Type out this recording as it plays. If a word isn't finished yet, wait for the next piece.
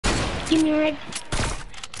Give me a red.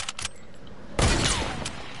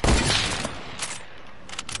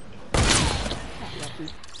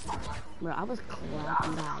 Bro, I was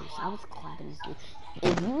clapping, guys. I was clapping this dude.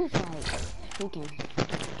 If you was like freaking.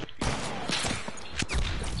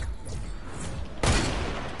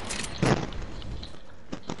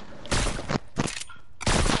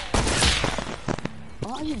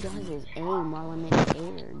 All you does is aim while I'm in the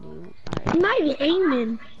air, dude. Right. I'm not even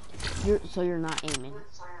aiming. So you're not aiming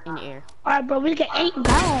in the air. Alright, bro, we got 8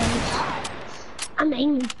 guys. I'm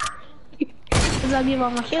aiming. Cause I'll give all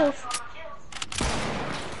my kills.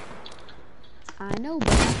 I know, but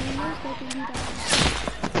I can know something he does.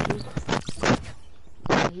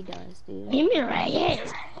 Yeah, he does, dude. Give me a right hand.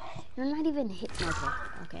 You're not even hitting.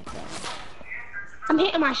 Okay, fair. I'm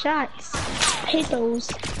hitting my shots. I hit those.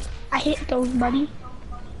 I hit those, buddy.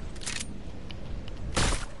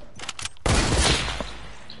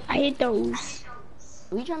 I hit those.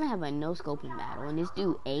 We trying to have a no scoping battle, and this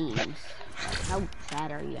dude aims. Like, how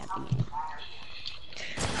bad are you at the game?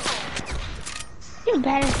 You're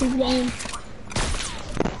bad at this game.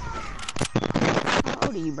 How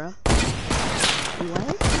old are you, bro?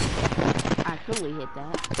 What? I totally hit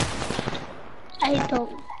that. I hit those.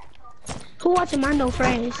 Who watching my no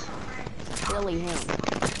friends? Really him. He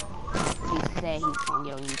said he's gonna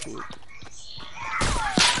get on YouTube.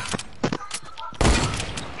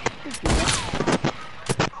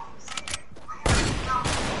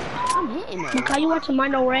 I'm hitting those. Makai, you watching my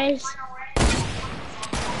no res?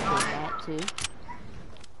 That too.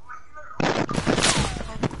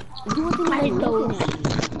 You wasn't I hit even those. looking at me.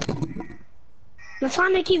 The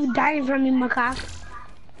time they keep dying from me, Makai.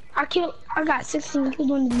 I got 16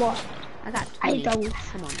 kills on this ball. I got 20. I hit those.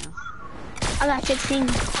 Come on now. I got 16.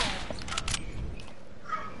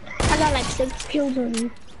 I got like 6 kills on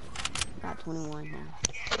you. I got 21 now.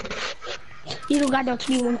 You don't got no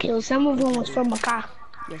 21 kills. Some of them was from Makai.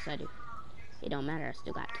 Yes, I do. It don't matter. I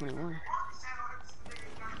still got 21.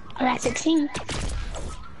 I got 16.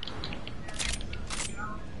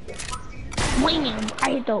 Wham!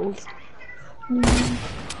 I hit those. You didn't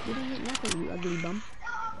hit nothing, you ugly bum.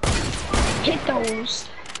 Hit those.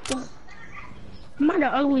 I'm not an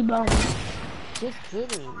ugly bum. Just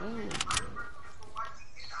kidding, man.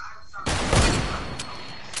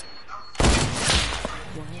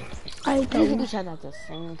 I hit We hit those. each other at the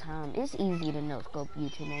same time. It's easy to no scope you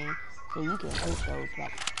two, man. So you can hit those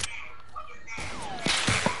back.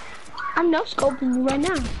 I'm no scoping you right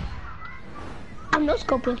now. I'm no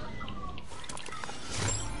scoping.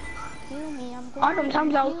 Kill me, I'm All them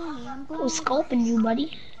times I going. was scoping you,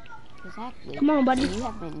 buddy. Exactly. Come on, buddy. You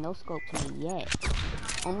haven't no scoped me yet.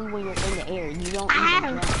 Only when you're in the air. You don't I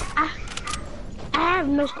even have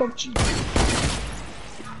no scoped you.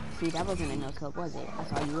 See, that wasn't a no scope, was it? I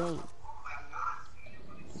saw you aim.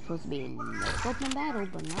 It's supposed to be a no scoping battle,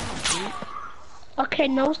 but not, dude. Okay,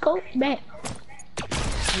 no scope, bet.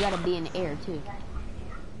 You gotta be in the air too.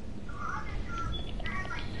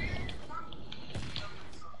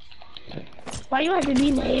 Why you have to be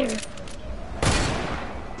in the air? You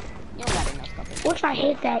don't gotta no scope. What if I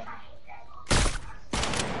hit that?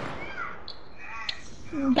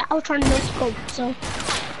 I was trying to no scope, so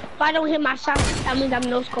if I don't hit my shot, that means I'm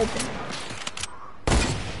no scoping.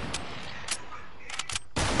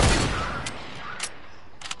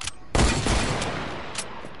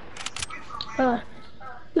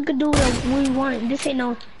 We could do whatever we want. This ain't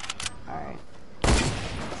no. Alright.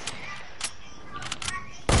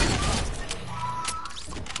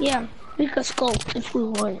 Yeah, we could scope if we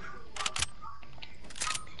want.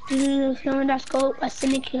 Feeling that scope, I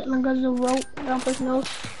syndicate like a rope, don't push no.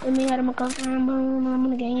 Let me have my cup, I'm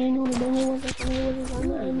gonna get you,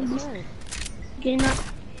 getting up.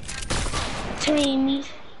 Train me.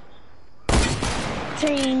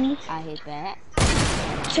 I hit that.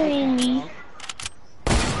 Train me.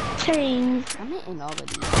 I'm hitting all of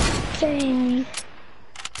these. Train me.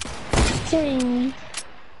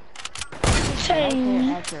 Right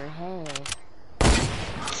there at your head.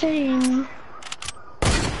 Train me.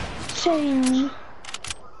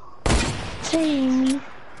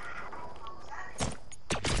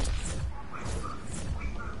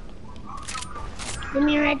 Give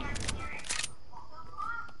me a red.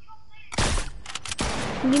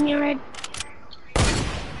 Give me a red.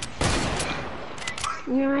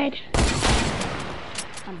 Give me a red.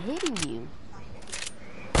 I'm hitting you.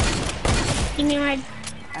 Give me a red.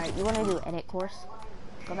 Alright, you wanna do edit course?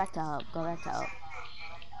 Go back to up. I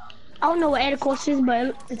don't know what edit course is,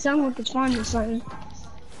 but it sounds like it's fun or something.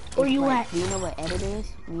 Where you at? Do you know what edit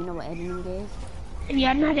is? Do you know what editing is? Yeah,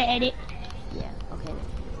 I know how to edit. Yeah, okay.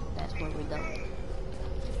 That's where we go.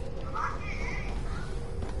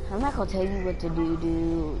 I'm not gonna tell you what to do,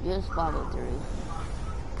 dude. Just follow through.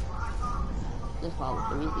 Just follow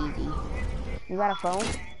through. It's easy. You got a phone?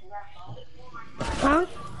 Huh?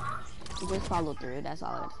 Just follow through. That's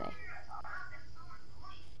all I gotta say.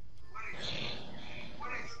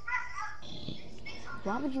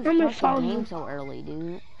 Why would you start the game so early,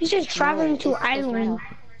 dude? He's just traveling to island.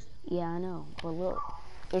 Yeah, I know. But look,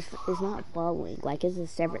 it's not following. Like, it's a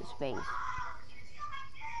separate space.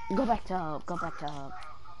 Go back to hub. Go back to hub.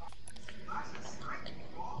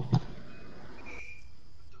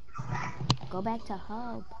 Go back to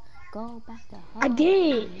hub. Go back to hub. I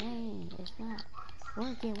did. Man, it's not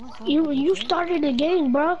working. What's up? You started the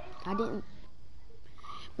game, bro. I didn't.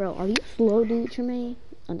 Bro, are you slow, dude, Tremaine?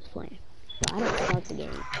 I'm just playing. Bro, I didn't start the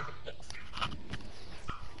game.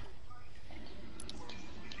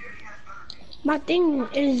 My thing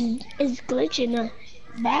is glitching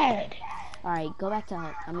bad. Alright, go back to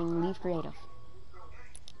hub. I mean, leave creative.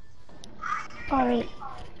 Alright.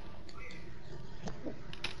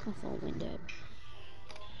 My phone went dead.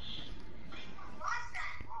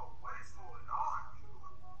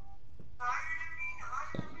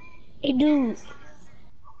 Hey, dude.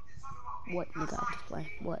 What you got to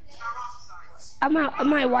play? What? I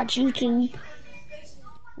might watch YouTube.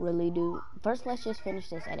 Really, dude? First, let's just finish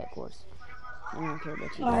this edit course. I don't care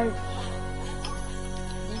what you do. Alright.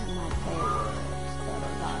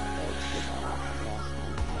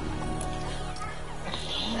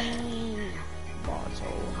 Bar so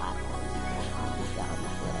hot, got my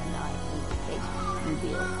foot at night in the face. You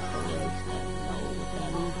build the legs, know what that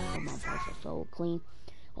means. Oh, my bars are so clean.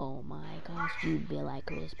 Oh my gosh, you build like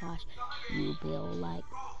Chris Posh. You build like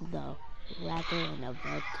the rapper and the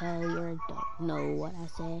Vectator. Don't know what I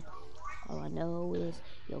said. All I know is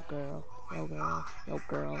your girl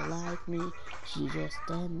like me. She just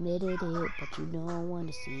admitted it, but you don't want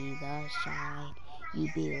to see the shine. You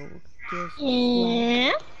build just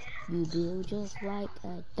like, you build just like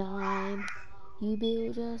a dime. You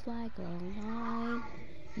build just like a line.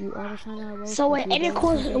 You always trying to roast. So in edit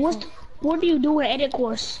course, what do you do in edit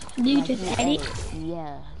course? Do you just edit?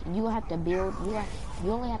 Yeah, you have to build.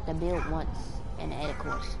 You only have to build once in the edit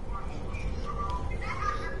course.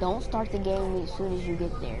 Don't start the game as soon as you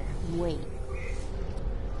get there. Wait.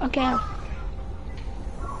 Okay.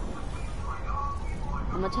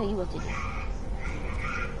 I'm gonna tell you what to do.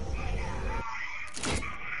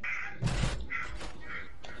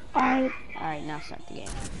 Alright, now start the game.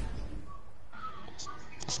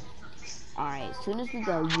 Alright, as soon as we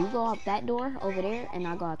go, you go out that door over there, and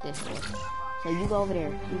I go out this door. So you go over there.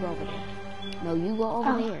 You go over there. No, you go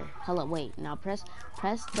over there. Hold up, wait. Now press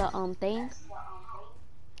the thing.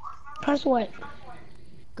 Press what?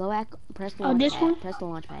 Go back. Press the launch this pad. one? Press the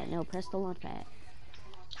launch pad. No, press the launch pad.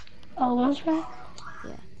 Oh, launch pad?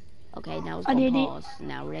 Yeah. Okay, now it's gonna pause.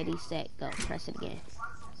 Now ready, set, go. Press it again.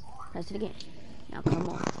 Press it again. Now come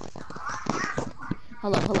on.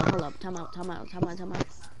 Hold up. Time out.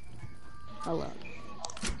 Hold up.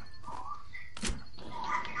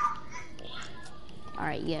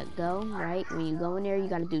 Alright, yeah, go, right? When you go in there, you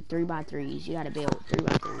gotta do 3x3s. You gotta build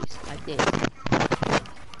 3x3s. Like this.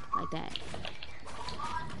 Like that.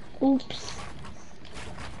 Oops.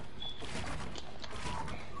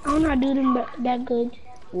 I don't know how to do them that good.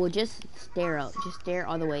 Well, just stare up. Just stare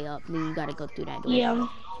all the way up. Then you gotta go through that door. Yeah.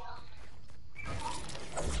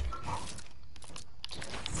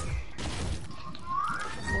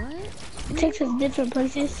 What? It takes us different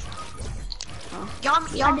places. Huh? Y'all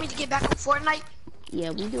want me to get back on Fortnite?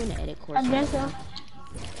 Yeah, we doing the edit course. I guess so.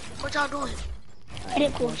 What y'all doing?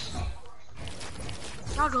 Edit course.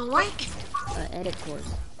 Y'all doing what? Edit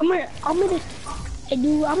course. I'm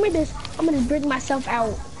gonna bring myself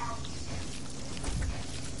out.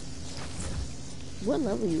 What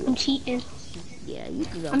level you? I'm cheating. Yeah, you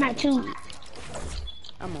can go. I'm at 2.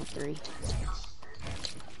 I'm on 3.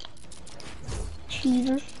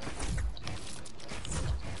 Cheater.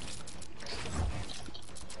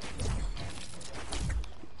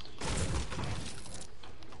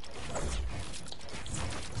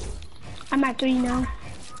 I'm at 3 now.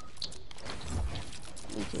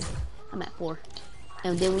 Me too. I'm at 4.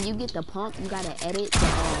 And then when you get the pump, you gotta edit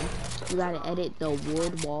the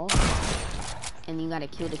wood wall, and you gotta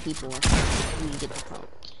kill the people when you get the pump.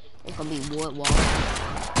 It's gonna be wood wall.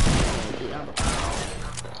 Dude, I'm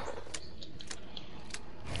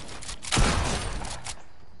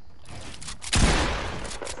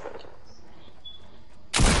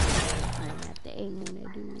have to aim on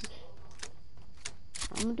that dude.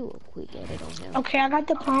 I'm gonna do a quick edit on him. Okay, I got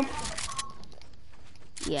the pump.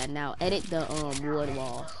 Yeah, now edit the wood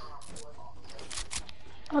walls.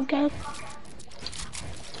 Okay.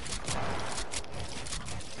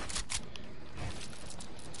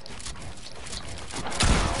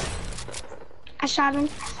 I shot him.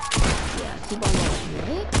 Yeah, keep on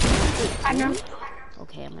going. What? I know.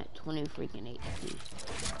 Okay, I'm at 20 freaking HP.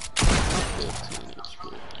 15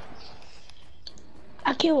 HP.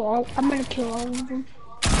 I kill all. I'm gonna kill all of them.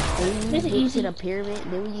 When This you is get easy. to the pyramid,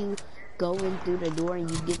 then when you go in through the door and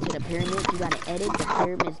you get to the pyramid, you gotta edit the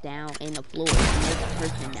pyramids down in the floor and make a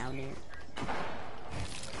person down there.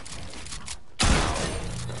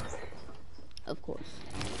 Of course.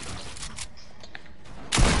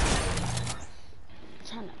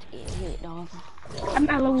 Try not to get hit, dog. I'm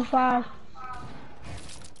at level 5.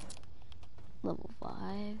 Level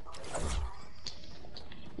 5.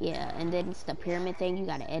 Yeah, and then it's the pyramid thing. You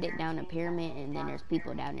gotta edit down the pyramid, and then there's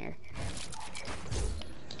people down there.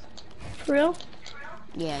 For real?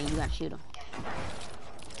 Yeah, you gotta shoot them.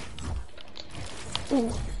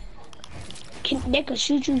 Ooh. They could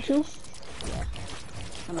shoot you too? Yeah.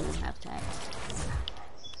 Some of them have tags.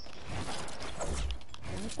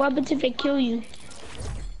 What happens if they kill you?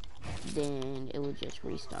 Then it will just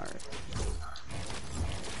restart.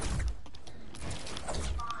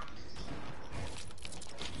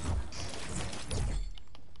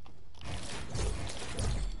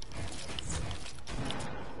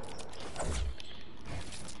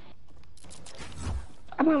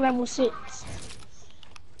 I'm on level 6.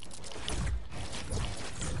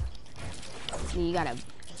 You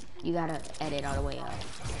gotta edit all the way up.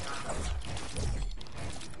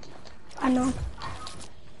 I know.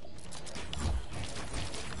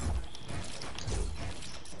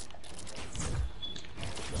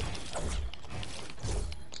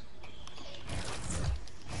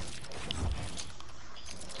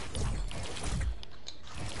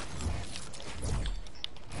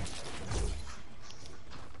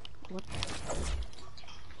 What?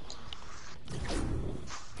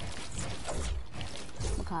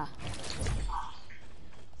 Okay.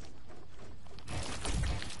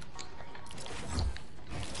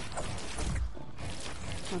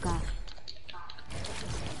 Okay.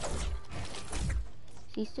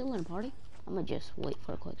 He's still in a party? I'm gonna just wait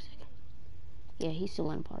for a quick second. Yeah, he's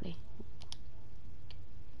still in a party.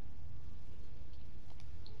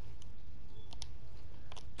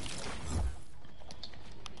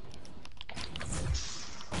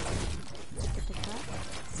 What the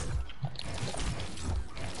crap?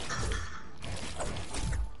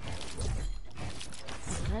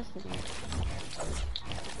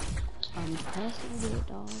 I'm pressing it,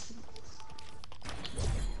 dog.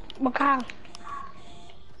 Macaw.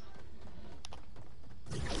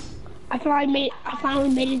 I finally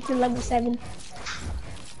made it to level 7.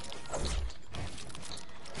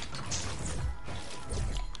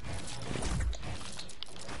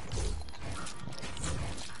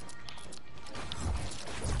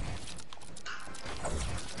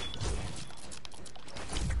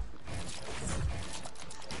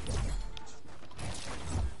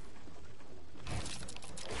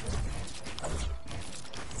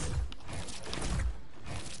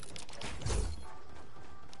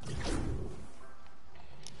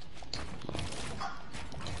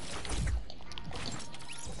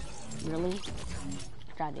 Really?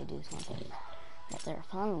 Tried to do something. But there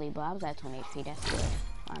finally, but I was at 20 HP, that's good.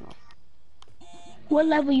 Finally. What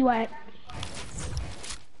level you at?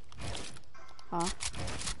 Huh?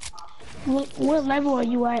 What level are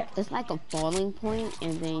you at? It's like a falling point,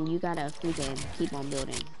 and then you gotta freaking keep on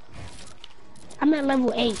building. I'm at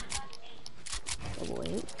level 8. Level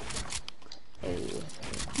 8? Hey.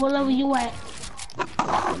 What level you at?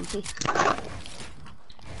 Let me see.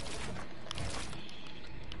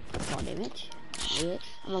 Fall damage. Yeah,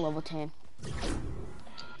 I'm a level 10.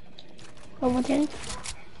 Level 10?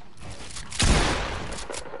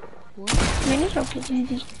 What? Man, this rope is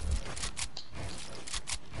easy.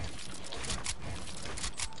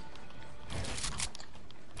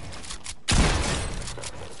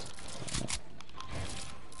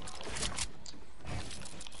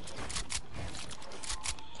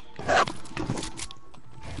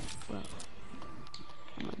 Bro,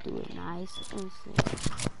 I'm gonna do it nice and slow.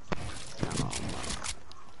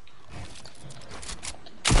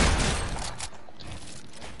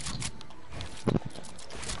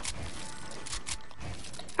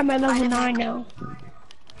 I'm at level 9 now.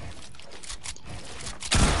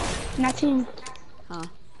 19. Huh?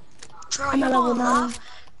 Troy, I'm you at level on 9. live?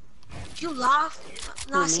 You live?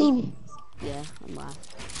 Not Soon. Yeah, I'm live.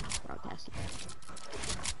 Broadcasting.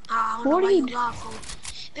 I don't know What why are you you- live for.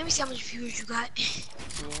 Let me see how much viewers you got.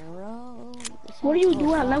 0. What do you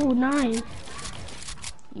do at level 9?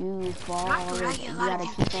 You fall, Not good, I get a you lot of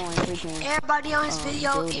gotta keep on freaking Everybody on this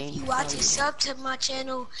video, building. if you watch it, sub to my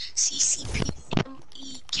channel, CCPMEKA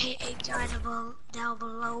down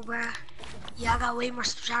below, bruh. Yeah, I got way more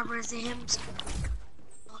subscribers than him. So.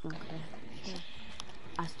 Okay, sure.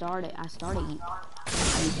 I started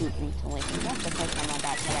YouTube recently. That's the first time I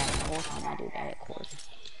got to that. The whole time I do that, of course.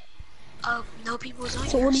 No people was on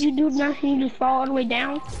So what do yours. you do now? You just fall all the way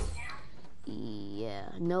down? Yeah,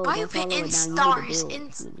 no, Why you don't put fall over down. You need to Instars? build. You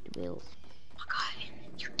need to build. Oh my god,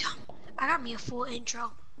 you dumb. I got me a full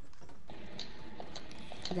intro.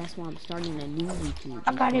 That's why I'm starting a new YouTube.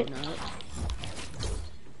 I got it.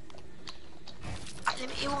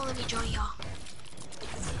 It won't let me join y'all.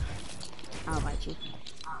 I'll invite you.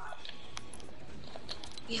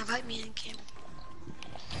 Yeah, invite me in, Kim.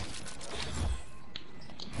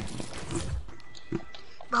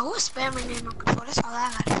 Bro, who's spamming in my control? That's all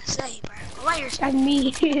I got to say, bro. Why you're That's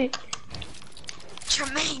me.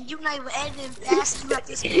 Tremaine, you not even editing fast. You got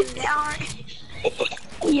this moving down.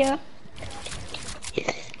 Yeah.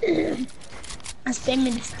 I'm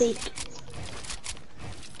spamming the steak.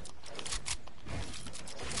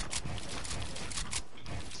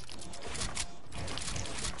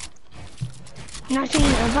 Not saying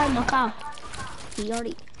invite my car. He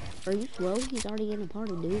already. Are you slow? He's already in the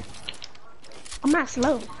party, dude. I'm not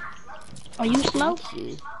slow. Are you slow?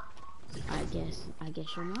 I guess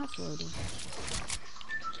you're not slow then.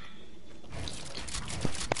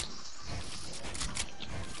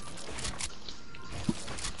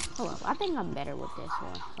 Hold up, I think I'm better with this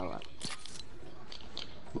one. Hold up.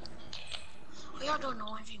 Well, y'all don't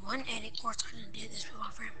know if you want to edit course. I done did this with my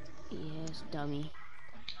friend. Yes, dummy.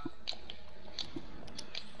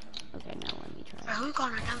 Okay, now let me try. Bro, who you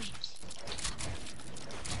calling a dummy?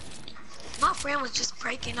 My friend was just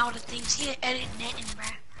breaking all the things. He didn't edit nothing, bro.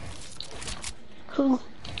 Who?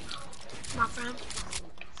 My friend.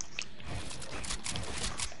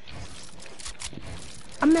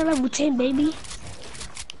 I'm at level 10, baby.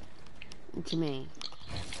 What you mean?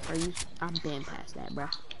 Are you? I've been past that, bro.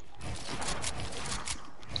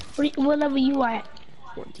 What level you at?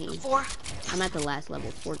 14. 4. I'm at the last level.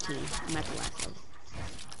 14. I'm at the last level.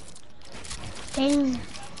 Dang.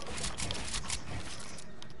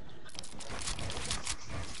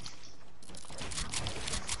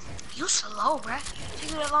 You slow, bruh.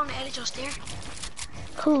 Take you that long to edit your stair?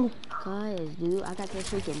 Who? Cause, dude, I got this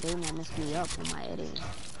freaking thing that messed me up on my editing.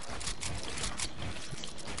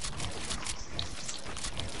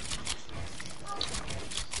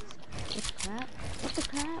 What the crap? What the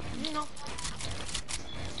crap? You know.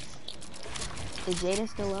 Is Jada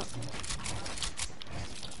still up?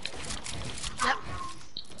 Yep.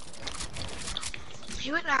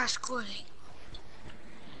 He went to our school, I think.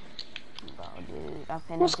 Bro, dude, I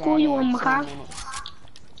finished What school you on, Makai?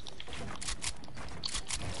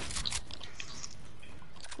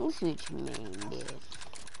 Let's switch man, dude.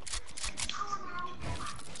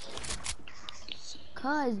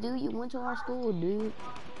 Cause, dude, you went to our school, dude.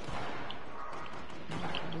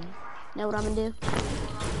 Know what I'm gonna do?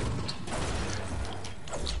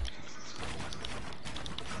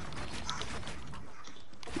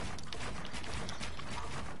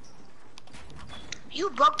 You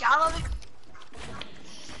broke out of it?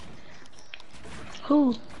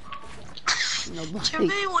 Who? Nobody.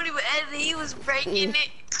 Jermaine won't even edit it. He was breaking it.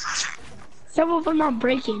 Some of them are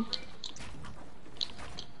breaking.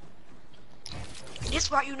 This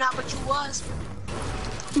part you not, but you was.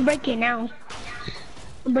 I'm breaking now.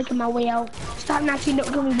 I'm breaking my way out. Stop not seeing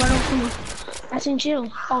don't me run over me. I said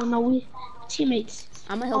chill. Oh no, we teammates.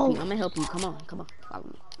 I'm gonna help you. I'm gonna help you. Come on, follow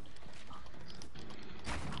me.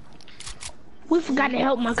 We forgot to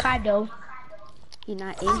help my car though. He's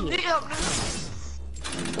not in here.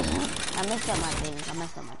 I messed up my thing.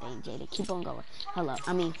 Jada, keep on going. Hello.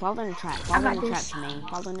 I mean, fall in the trap. Fall in the trap, Jermaine.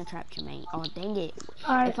 Fall in the trap, Jermaine. Oh, dang it.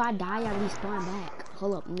 Right. If I die, I respawn back.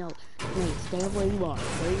 Hold up. No. Wait, stay where you are.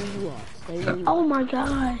 Stay where you are. Stay where you are. Oh my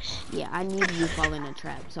gosh. Yeah, I need you to fall in the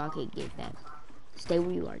trap so I could get that. Stay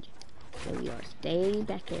where you are, Jada. Stay where you are. Stay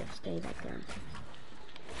back there. Stay back there.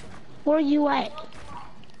 Where you at?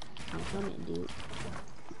 I'm coming, dude.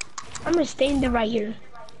 I'm gonna stay in there right here.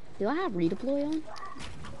 Do I have redeploy on?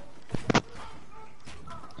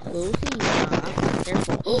 We'll see.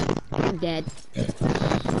 Careful. Oh, I'm dead.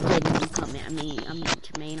 Jaden, I'm coming.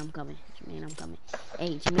 Jermaine, I'm coming. Jermaine, I'm coming.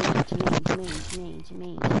 Hey, Jermaine. What's your name?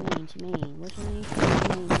 Jermaine.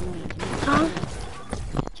 Huh?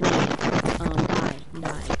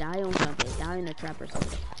 Jermaine, die on something. Die in a trap or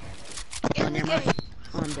something. Oh, never mind.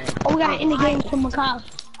 Oh, I'm dead. Oh, we got in the game from a cop.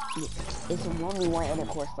 Yeah, it's a 1v1 edit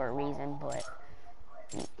course for a reason, but...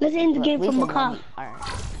 Let's end the game from a cop. Alright.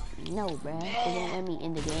 No, bruh. It won't let me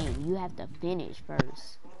end the game. You have to finish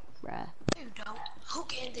first, bruh. You don't. Who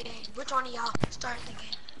can end the game? Which one of y'all started the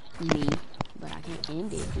game? Me. but I can't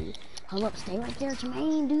end it, dude. Hold up, stay right there,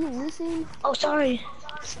 Jermaine, dude, listen. Oh, sorry.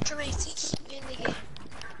 Jermaine, see, in the game.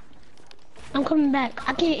 I'm coming back.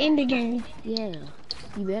 I can't end the game. Yeah,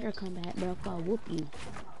 you better come back, bro, if I whoop you.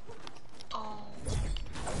 Oh,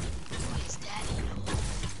 it's daddy.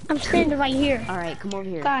 I'm standing right here. Alright, come over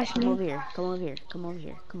here. Gosh, come man. over here. Come over here. Come over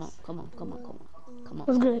here. Come on, come on, come on, come on. Come on.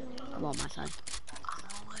 What's good? Come on, my son.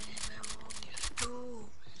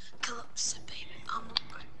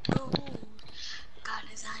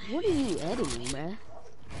 What are you editing, bruh?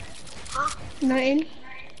 Huh? Nothing.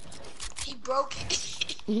 He broke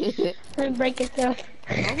it. Let me break it stuff.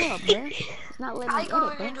 Hold up, bruh. It's not letting How me you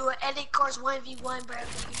gonna edit, bruh. do an edit course 1v1, bro?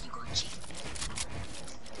 You gonna cheat?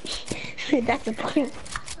 That's the point.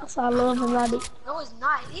 That's all I love about it. No, it's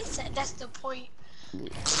not. He said that's the point. I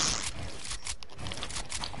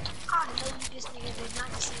know you this nigga did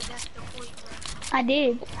not say that's the point, bro. I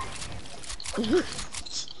did.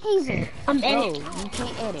 Easy. I'm Bro, editing. you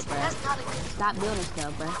can't edit, bruh. That's not a good. Stop building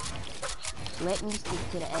stuff, bruh. Let me stick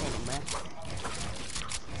to the editing, bruh.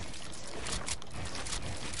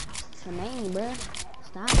 Tremaine, bruh.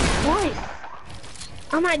 Stop. What?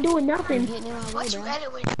 I'm not doing You're nothing. getting in my way, What you bruh.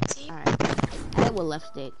 edit with, T? Alright. Edit with left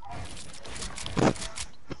stick.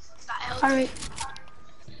 Alright.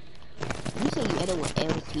 You say you edit with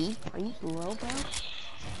LT? Are you slow, bro?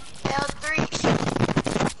 L3.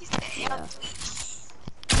 He said L3.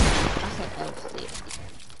 I said L stick.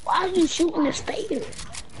 Why are you shooting the stator?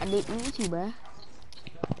 I didn't mean to, bruh.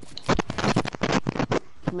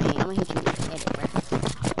 Man, I'm gonna hit you with the edit, bruh.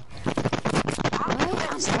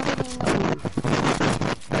 What? I'm editing though.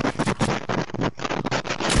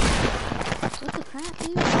 What the crap,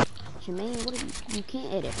 dude? Jermaine, what are you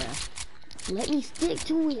can't edit, bruh. Let me stick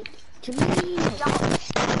to it. Jermaine,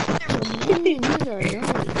 you're annoying,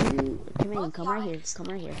 dude. Jermaine, come right here. Come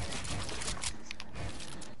right here.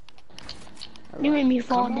 You made me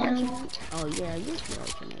fall Come on, down. Jermaine. Oh yeah, you're slow,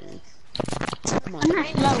 Jermaine. Come on. I'm not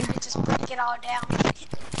slow. Just break it all down.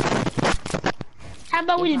 How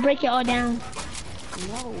about we just break it all down?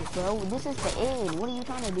 No, bro. This is the end. What are you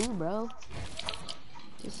trying to do, bro?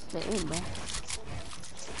 This is the end, bro.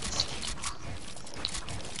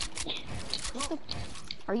 What the?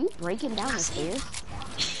 Are you breaking down the stairs?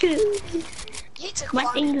 He took My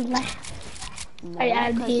long. fingers like. No,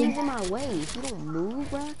 I because did. he's in my way. If you don't move,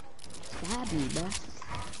 bro, stab you, bro.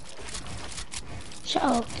 Shut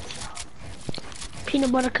up.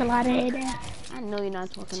 Peanut butter colada head there. I know you're not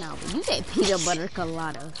talking out, but you said peanut butter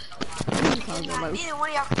colada. What are you talking about? Neither one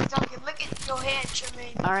of y'all can talk. Look at your head,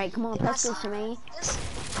 Jermaine. All right, come on, press this, Jermaine.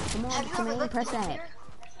 Come on, Have you ever Jermaine, looked press in the that. mirror?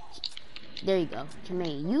 There you go,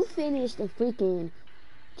 Jermaine. You finished the freaking.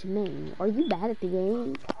 Jermaine, are you bad at the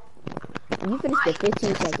game? You finished the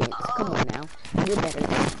 15 seconds. Come on now. You're better than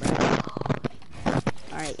that, bro.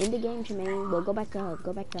 Alright, in the game, Jermaine. We'll go back to hub.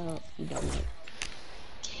 Go back to hub. You don't know.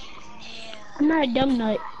 I'm not a dumb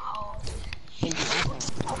nut. Now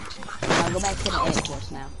go back to the edit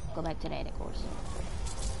course now. Go back to the edit course.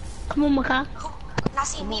 Come on, Maka. Now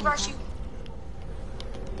see me versus you.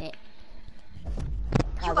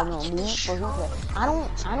 I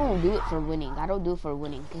don't do it for winning. I don't do it for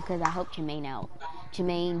winning because I help Jermaine out.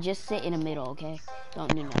 Jermaine, just sit in the middle, okay?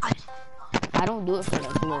 Don't do nothing. I don't do it for the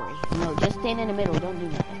glory. No, just stand in the middle. Don't do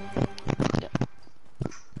nothing.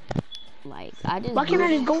 Like, I just. Why can't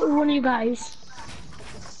I just go with one of you guys?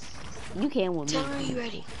 You can with me. Tell me when you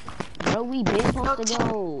ready. Bro, we been supposed to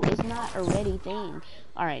go. It's not a ready thing.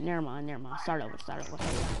 Alright, never mind. Start over.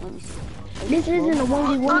 Let me see. This isn't a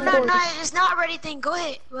 1v1 No, course. it's not ready thing. Go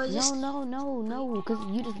ahead. Well, just, No, because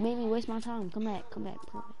you just made me waste my time. Come back.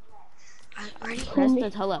 ready? Press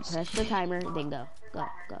the timer, then go.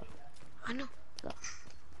 I know. Go.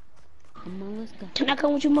 Come on, let's go. Can I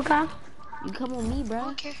come with you, Maka? You come with me, bro.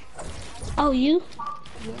 Okay. Oh, you?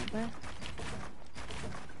 Yeah, bro.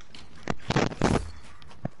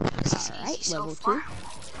 This is Alright, easy so level far.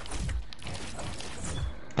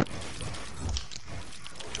 2.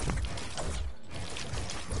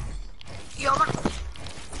 Yo, man.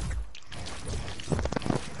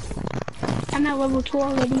 I'm at level 2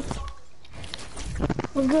 already.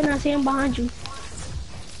 What's good? I see him behind you.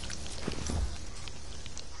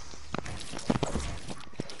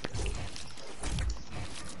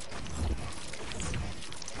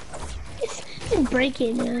 It's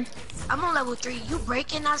breaking, man. I'm on level 3. You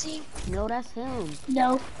breaking, Nazim? No, that's him.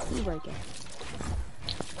 No. He breaking.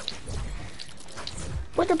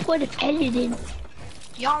 What the point of editing?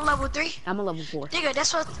 Y'all on level 3? I'm on level 4. Nigga,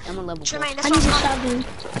 that's what. I'm on level 4. Tremaine, that's I need what's a on. shotgun.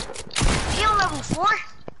 He on level 4?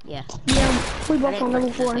 Yeah. Yeah, we both I on didn't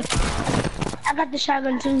level 4. break I got the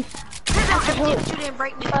shotgun too. Nigga, you didn't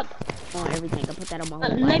break me. Up. On everything. I put that on my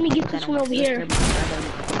whole let life. me I get put this that on one my over sister, here. my brother,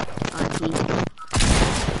 my auntie.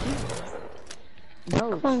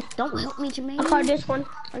 Bro, Come on. don't help me, I Jermaine. caught this one.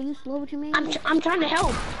 Are you slow, Jermaine? I'm trying to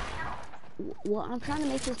help. Well, I'm trying to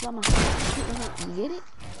make this by myself. You get it?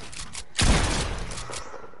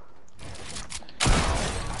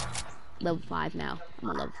 Level 5 now. I'm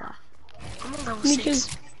on level 5. I'm on level Me 6.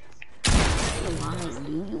 too. You're lying,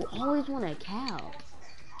 dude. You always want a cow.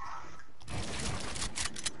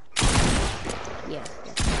 Yeah,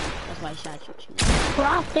 that's why I shot you. Bro,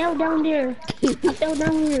 I fell down there. I fell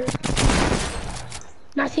down there.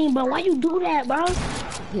 Not seeing, bro. Why you do that, bro?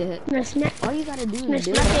 Yeah. I'm gonna smack. All you gotta do I'm gonna is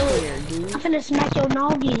build smack up your. there, dude. I'm finna smack your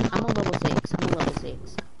noggin. I'm on level 6. I'm on level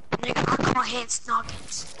 6. Nigga, I call heads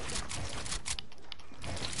noggins.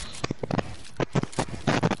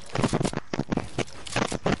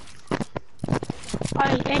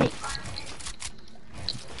 Alright, edit.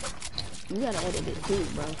 You gotta edit it too,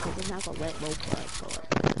 bro, because it's not gonna let both of us go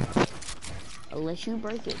up. Unless you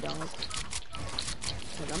break it, dog.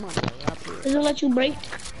 Because I'm on the way up here. Does it let you break?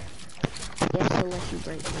 Yes, unless you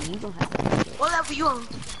break it. You gonna have to break it. What level you on?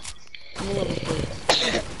 I'm a level 6.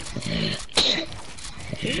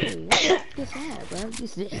 Ew, what the fuck is that, bro? You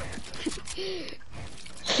said...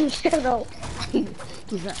 Shut up.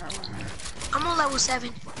 He's like, I'm on level 7.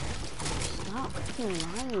 stop fucking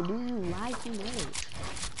lying, dude. You lie too much.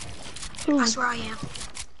 I swear I am.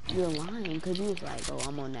 You're lying, because you was like, oh,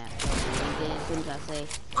 I'm on that level. And then as soon as I say,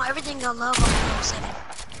 Oh, everything I love, I'm on level 7.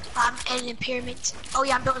 I'm editing pyramids. Oh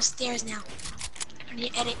yeah, I'm building stairs now. I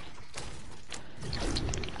need to edit.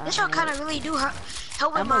 This show kind of really do help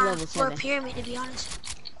with I'm on my level for a 7. pyramid, to be honest.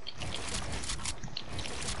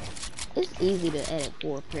 It's easy to edit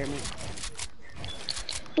for a pyramid.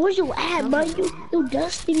 Where you at, bro? You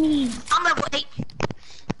dusty me. I'm level 8.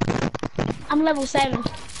 I'm level 7.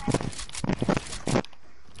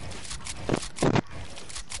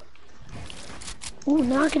 Ooh,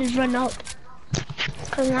 now I can just run up.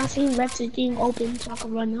 Cause now I seen left the thing open so I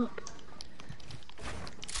can run up.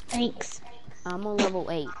 Thanks. I'm on level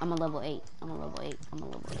 8. I'm on level 8. I'm on level 8. I'm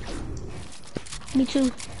on level 8. Me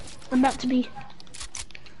too. I'm about to be.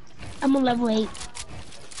 I'm on level 8.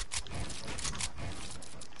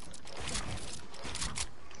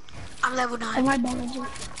 I'm level 9. I'm right behind you.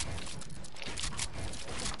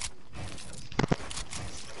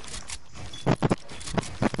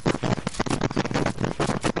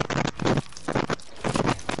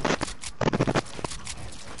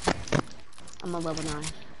 I'm on level 9.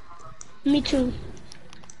 Me too.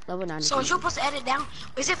 Level 9 is So easy. you're supposed to edit down.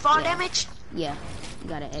 Is it fall damage? Yeah. You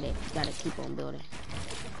gotta edit. You gotta keep on building.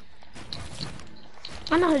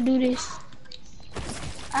 I know how to do this.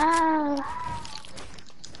 Ah.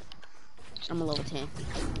 I'm on level 10.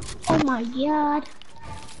 Oh my god.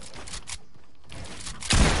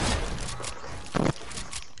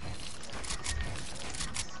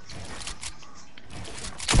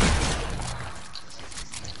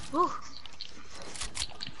 Ooh.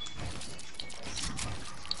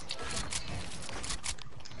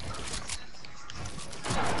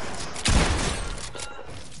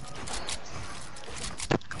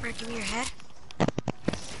 Come here, give me your head.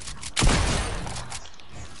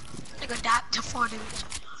 Nigga died to 4 damage.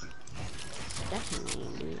 That's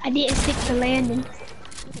lame, dude. I didn't stick to landing.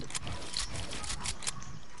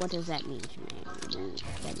 What does that mean, man? Dude,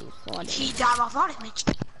 that means 4 damage. He died by 4 damage.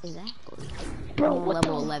 Exactly. Bro, I'm on what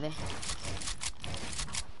level the? 11.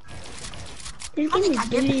 This I game think is I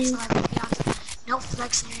did big. this, like, to be honest. No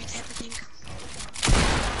flexing or anything, I think.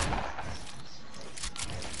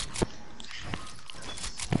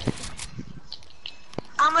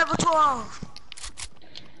 I'm level 12.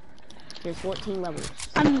 There's 14 levels.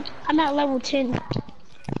 I'm at level 10.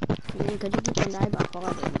 Because you can die by 4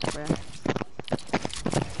 damage, bruh.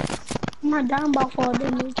 I'm not down by 4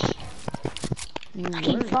 damage. You I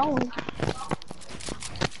keep were. falling.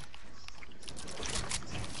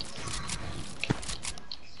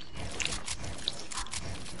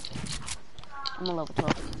 I'm on level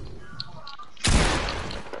 12.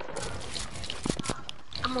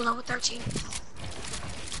 I'm on level 13.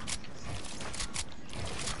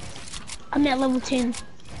 I'm at level 10.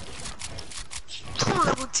 I'm on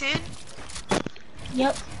level 10.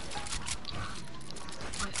 Yep.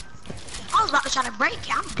 I was about to try to break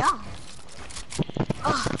it. I'm dumb.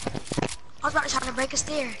 Ugh. I was about to try to break a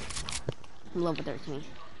stair. I'm level 13.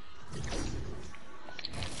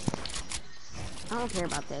 I don't care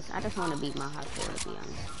about this. I just want to beat my high score, to be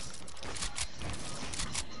honest.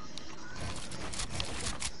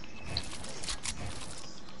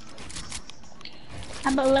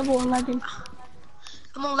 I'm at level 11.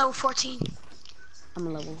 I'm on level 14. I'm a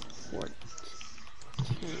level 14.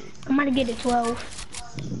 I'm gonna get a 12.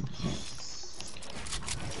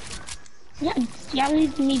 Yeah, y'all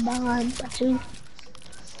leave me behind by 2.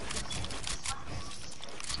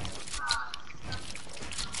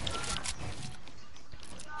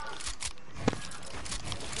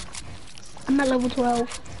 I'm at level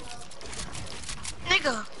 12.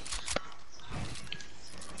 Nigga.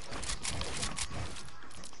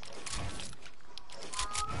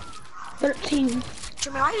 $13.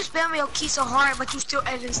 Jermaine, why you spamming your key so hard but you still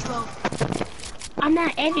editing slow? I'm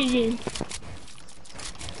not editing.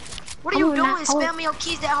 What are you doing? Spamming your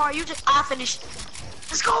keys that hard? You just I finished.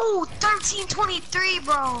 Let's go! 13:23,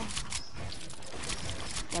 bro.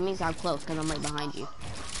 That means I'm close because I'm right behind you.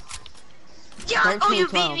 Yeah, 13, oh you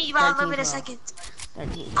 12, beat me by a little 13, bit of 12. seconds.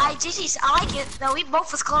 13. I like it. No, we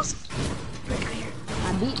both was close. Right here.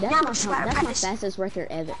 I beat Now that's my fastest record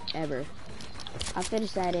ever. I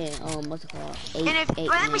finished that in what's it called? 8 but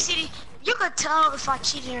let me minutes. see. You could tell if I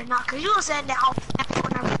cheated or not, cause you were saying that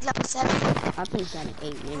when I was level 7. I finished that in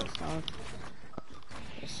 8 minutes, dog.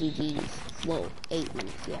 CGs. Whoa, 8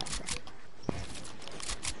 minutes, yeah.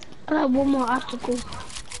 I got one more obstacle.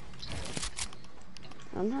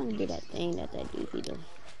 I'm trying to do that thing that doofy does.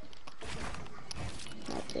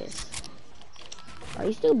 Like this. Are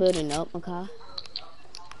you still building up, Makai?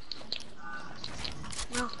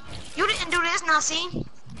 No. You didn't do this, Nassim.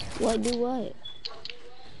 What, do what?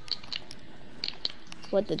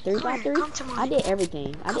 What, the 3x3? Come to I did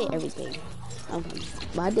everything. I did everything. Okay.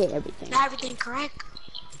 But I did everything. Not everything correct.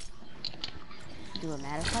 Do it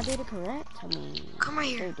matter if I did it correct? I mean, come right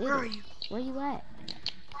here. Where are you? Where you at?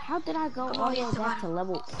 How did I go all the way back to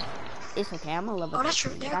level? It's okay, I'm a level. Oh, that's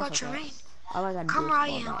true. There go Tremaine. All I gotta come do where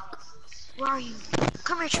is I am. fall back. Where are you?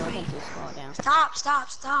 Come here, Tremaine. Fall down. Stop.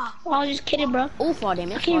 Oh, I was just kidding, bro. Oh, fall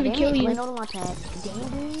damage. I can't even kill you. Wait, on my tag.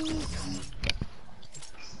 Dang.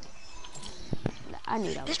 I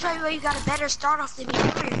knew that. This probably where you got a better start off than me.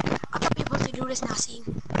 Come here. I thought we were supposed to do this now, see?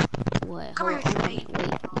 What? Come here, Tremaine.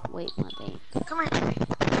 Wait, my thing. Come here, Tremaine.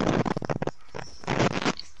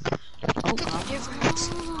 Oh, God. Difference.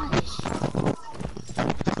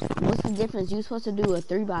 What's the difference? You're supposed to do a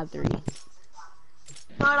 3x3.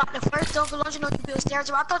 No, like the first double lunge, you know, you build stairs.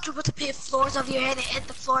 I thought you were supposed to put floors over your head and hit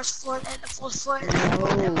the floor. No, you wasn't supposed to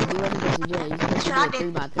do it. You're supposed to do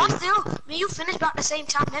a 3x3. But still, me and you finished about the same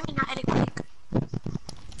time. Let me not edit quick.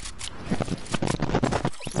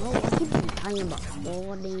 No, I keep talking about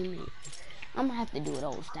fall damage. I'm gonna have to do it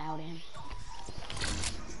old style then.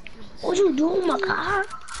 What you doing, my car?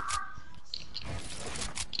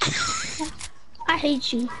 I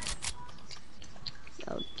hate you.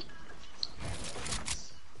 Yo.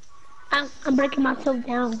 I'm breaking myself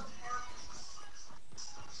down.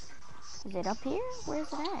 Is it up here?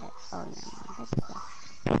 Where's it at? Oh,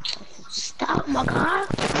 no. Stop, my car.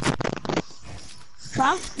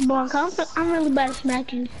 Stop, boy, I'm really bad at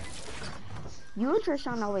smacking. You and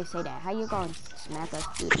Trishan always say that. How you gonna smack us,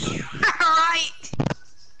 dude? Alright.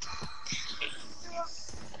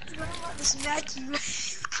 You don't want to smack you.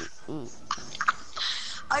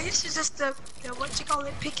 I used to just the what you call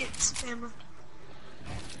it, pickets, spammer.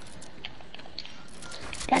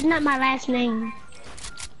 That's not my last name.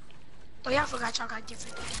 Oh yeah, I forgot y'all got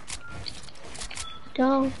different.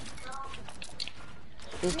 Don't.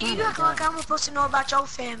 You act like I'm supposed to know about your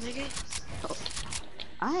family, nigga. Oh,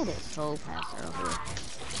 I had it so fast earlier.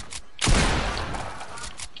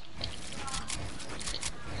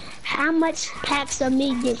 How much packs of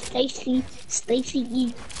meat did Stacy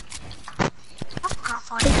eat? I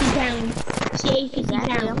forgot 50 pounds. She ate 50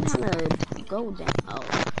 exactly, pounds. I'm trying to go down. Oh,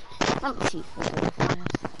 let me see.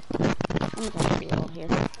 I'm gonna be all here.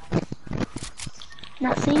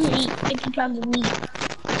 Now, see you eat 50 pounds of meat.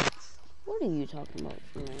 What are you talking about,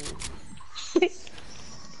 man?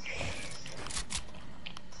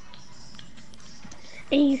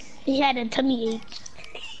 He had a tummy ache.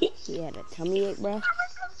 He had a tummy ache, bro?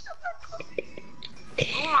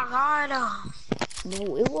 Oh my god.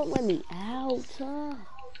 No, it won't let me out.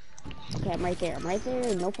 Okay, I'm right there.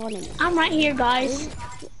 No fall damage. I'm right here, guys.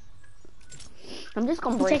 I'm just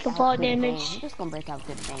gonna break take a fall damage. I'm just gonna break out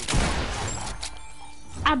to the bank.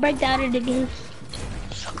 I break out of the game.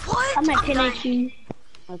 What? I'm at 10 HP.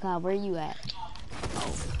 Okay, where you at?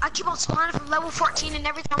 I keep on spawning from level 14 and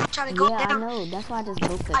every time I try to go down. Yeah, I know. That's why I just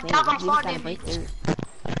broke the I thing. got my You fall just gotta break damage. through.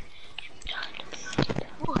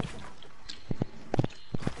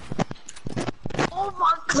 Oh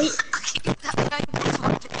my god. Wait.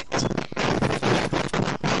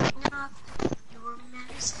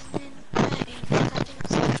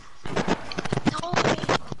 No way.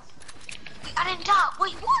 Wait, I didn't die.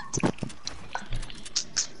 Wait, what?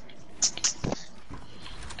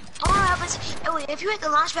 Oh, but wait, if if you hit the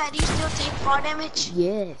launch pad, do you still take fall damage?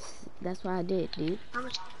 Yes, that's what I did, dude. I'm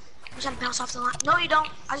trying to bounce off the launch. No, you don't.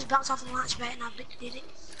 I just bounced off the launch pad and I did it.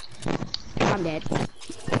 I'm dead.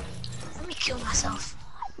 Let me kill myself.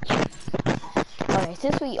 Alright,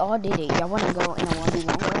 since we all did it, y'all wanna go in a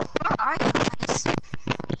 1v1 world? Alright, guys.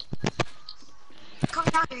 Come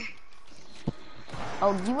down here.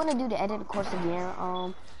 Oh, do you wanna do the edit course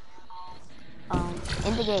again?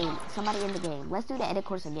 In the game. Somebody in the game. Let's do the edit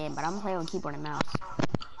course again, but I'm gonna play on keyboard and mouse.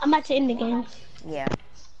 I'm about to end the game. Yeah.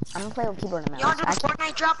 I'm gonna play with keyboard and mouse. Y'all do the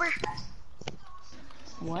Fortnite dropper?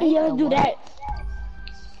 What? Yeah, let's do that.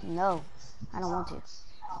 No, I don't want to.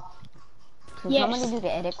 Can Yes. somebody do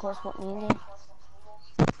the edit course with me again?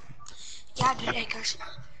 Yeah, I do that, Curse.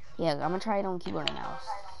 Yeah, I'm gonna try it on keyboard and mouse.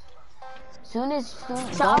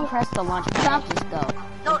 Don't press the launch pad, just go.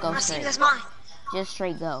 No, Just go I see straight. that's mine. Just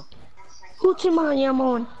straight go. Who to mine? Yeah, I'm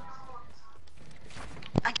on.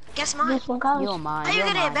 I guess mine. This one goes. You don't mind. How you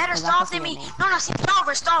don't get it mind, better 'cause I stall can see than me? your name. No, see,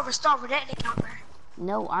 Starver, that they got better.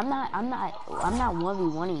 No, I'm not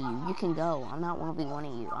 1v1ing you. You can go. I'm not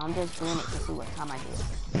 1v1ing you. I'm just doing it to see what time I do.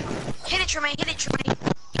 Hit it, Tremaine, hit it.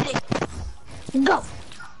 Go.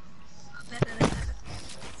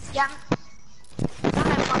 Yeah.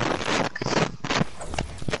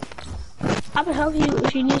 I can help you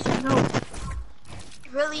if you need some help.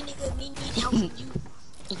 Really, nigga, me need help from you.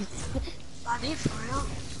 I need for real.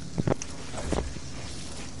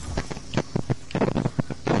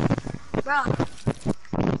 Bro.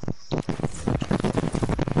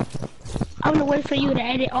 I'm gonna wait for you to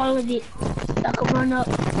edit all of it so I can run up.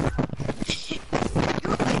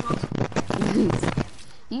 You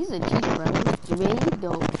He's a cheat, bro. Jermaine,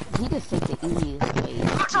 don't. He just takes the easiest way.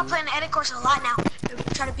 I'm start playing the edit course a lot now.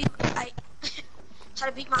 Try to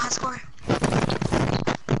beat my high score.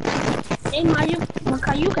 Hey, Mario,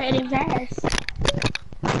 you can edit fast.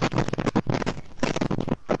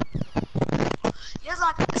 It's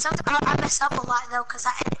like sometimes I mess up a lot though, cause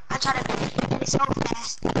I try to edit so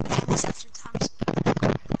fast. I mess up sometimes.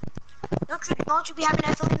 Don't you be having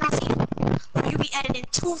that feeling, Nazi? You be editing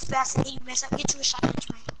too fast and then you mess up. Get you a shotgun,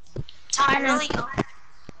 man. Time really go.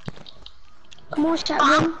 Come on,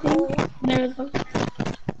 shotgun. There we go.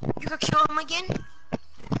 You can kill him again.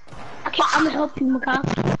 I'm gonna help you, Macaw.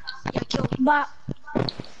 Yeah, kill him. But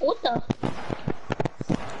what the?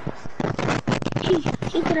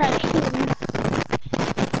 He could have killed me.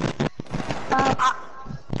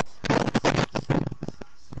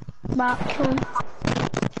 Bob, kill him.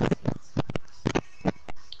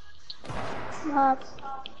 Bob.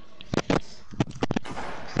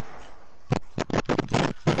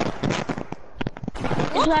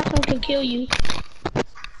 This last one can kill you.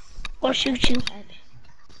 Or shoot you.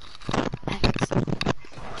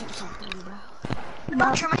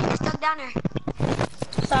 Bob, Tremaine, you're stuck down there.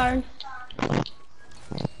 Sorry.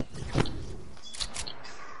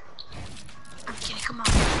 I'm kidding, come on.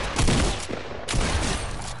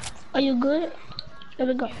 Are you good? There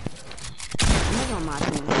we go. I'm on my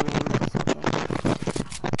team, man. It's okay.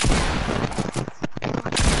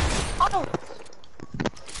 Oh!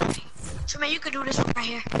 Tremaine, you could do this one right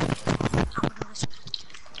here. I'm gonna do this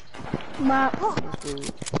one. Bob. Oh.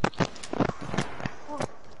 Dude.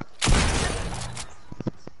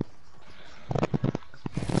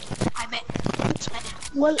 I bet.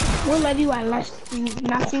 What level you at?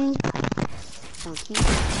 Nothing. Okay.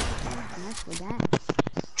 That's for that.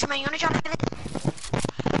 Tremaine, you wanna try to get it?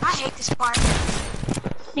 I hate this part.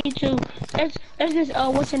 Me too. There's this,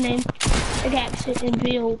 what's her name? The cat sit and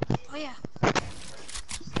build. Oh yeah.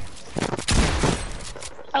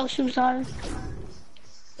 Oh, shoot, sorry.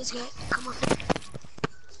 It's good. Come on.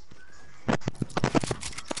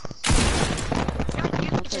 You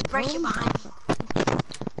can just break it behind me.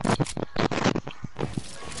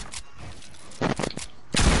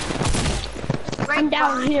 I'm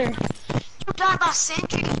down here. You died by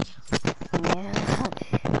Sentry. Yeah. Bro,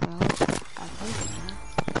 I hate it, man.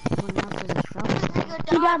 Someone else is in trouble.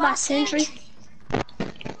 You died by Sentry.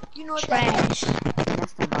 You know what that is?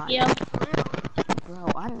 That's the bot. Yeah.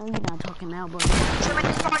 Bro, I know you're not talking now, but Tremaine,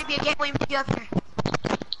 this probably be a gateway when you up here.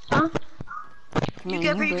 Huh? man,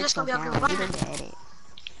 get up here, you you just break gonna be stuff up down. here. You didn't edit.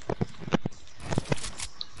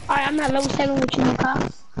 Alright, I'm at level 7 with you, Macaw.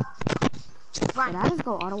 Did Run. I just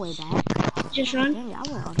go all the way back? Just run. Dang, I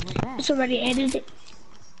went all the way back. It's already edited.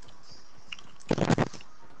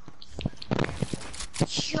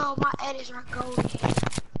 Yo, my edits are golden.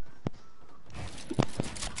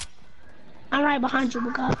 I'm right behind you,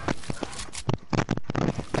 Macaw.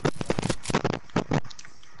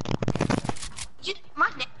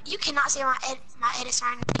 You cannot see my edits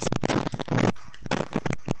are underneath.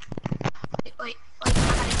 Wait, I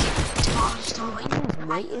gotta get tomorrow. Just don't wait.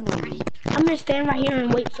 waiting on you. I'm gonna stand right here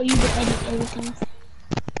and wait for you to edit everything.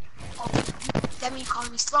 Oh, that mean you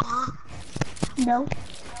calling me slow, huh? No.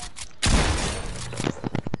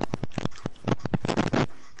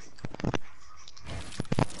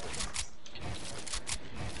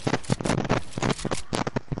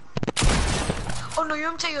 Oh no, you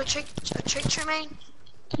want me to tell you a trick, Tremaine?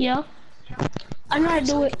 Yeah. I know how to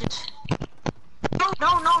do it.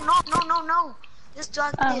 No. Just do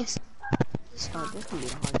like this. Just, Oh, this can be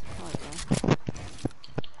the hardest part,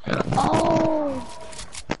 bro. Oh.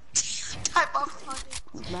 type of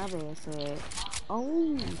funny. My man said,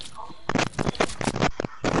 oh.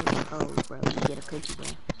 Oh, bro, you get a cookie, bro.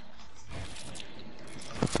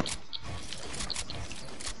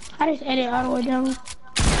 I just edit all the way down.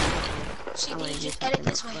 See, I'm then gonna you get just edit something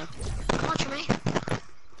this way. else, Come on, Tremaine. bro.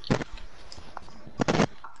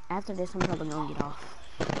 After this, I'm probably gonna get off.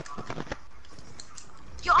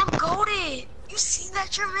 Yo, I'm goated. You seen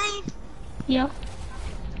that, Tremaine? Yeah.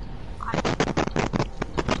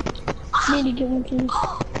 Need to get one too.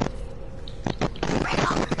 Oh. Right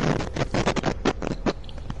up.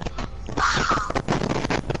 Wow.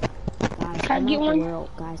 Guys, Can I come get out one? the world.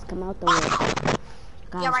 Guys, come out the world.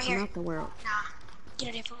 Guys, Yeah, right come here. out the world. Nah, get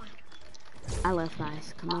a different one. I left,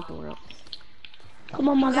 guys. Come out the world. Come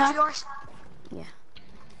on, my You have guy. yours? Yeah.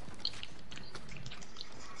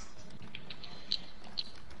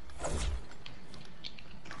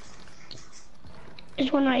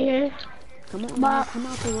 This one right here. Come on, But guys. Come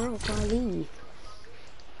out the world before I leave.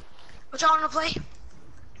 What y'all wanna play?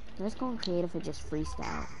 Let's go creative and just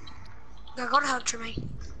freestyle. Go to help, Tremaine.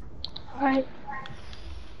 alright.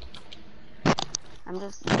 I'm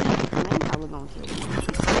just, I'm probably gonna kill you.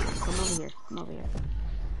 Come over here. Come over here.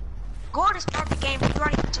 Go on to start the game. You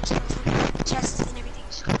already put some stuff on chests and everything.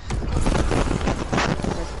 So.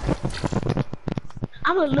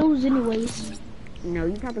 I'm gonna lose anyways. No,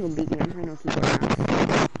 you probably gonna beat me. I'm playing on keyboard mouse.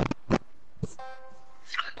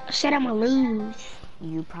 I said I'm gonna lose.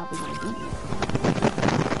 You probably gonna beat me.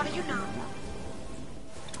 How do you know?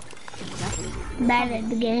 Exactly. Bad at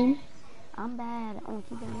the game. I'm bad on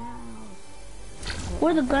keyboard mouse.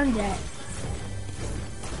 Where the guns at?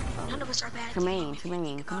 None of us are bad. Tremaine,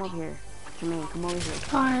 come over here. Tremaine, come over here.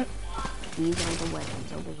 Alright. These are the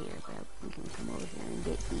weapons over here, bro. You can come over here and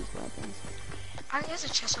get these weapons. There's a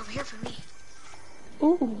chest over here for me.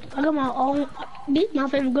 Ooh, I got my own. These my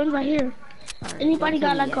favorite guns right here. Right, Anybody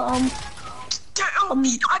got like a Damn,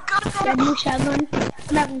 I got that that. new shotgun?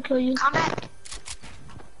 I'm not gonna kill you. Combat.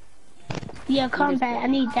 Yeah, combat. I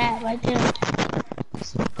need that right there.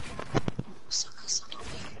 Some over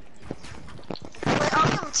here. Wait, are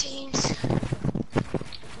we on teams?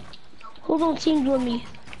 Who's on teams with me?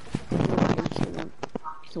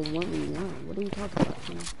 So 1v1. What are you talking about?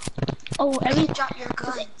 You know? Oh, every Drop your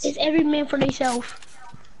guns. it's every man for themselves.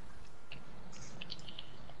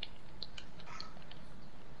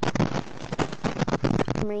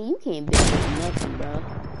 I mean, you can't build nothing, bro.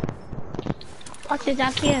 Watch this,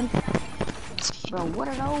 I can. Bro, what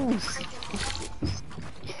are those?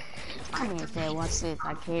 My man said, watch this,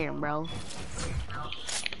 I can, bro.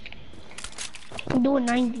 I'm doing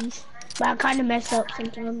 90s, but I kind of mess up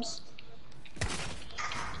sometimes.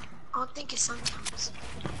 I don't think it's sometimes.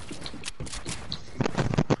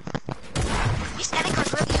 These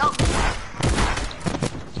enemies really help me.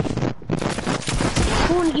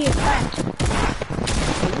 Who wanna get cracked?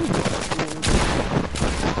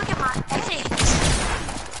 Look at my edits.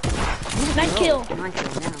 Nice kill. My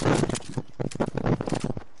kill now.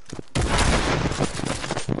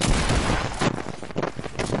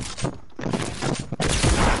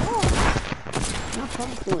 No, come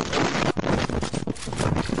through it.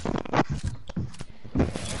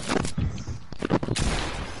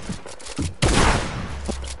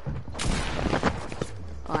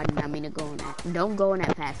 Oh, I did not mean to go in that. Don't go in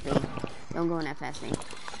that fast thing. Don't go in that fast thing.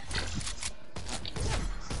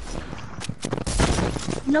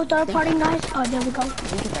 No third party, guys. Oh, there we go. We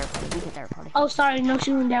can third party. We can third party. Oh, sorry, no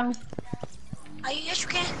shooting down. Yes, you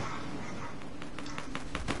can.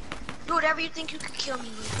 Do whatever you think you can kill me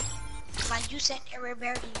with. Like you said,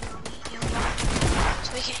 everybody, you know,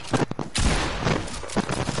 so we can.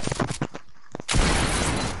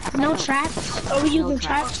 No traps? Are we using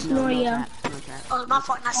traps? No, yeah. Traps, no traps. Oh, my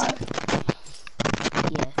fault, not saying.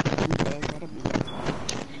 Yeah, you said that it be.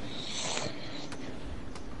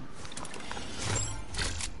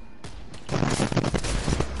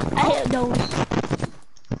 I hit those.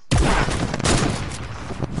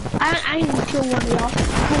 I ain't even kill one of y'all.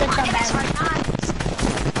 I'm gonna come Edits are back. nice.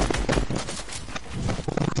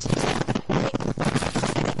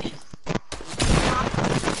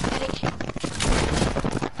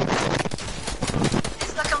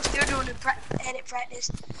 this.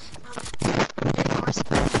 Of course.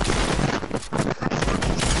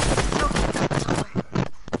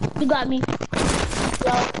 You got me.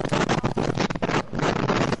 Yo.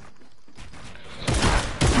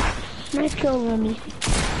 Nice kill on me.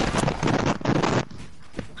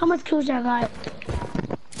 How much kills I got?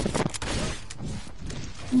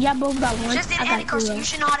 Yeah, both got one. Just did I edit got course. two. You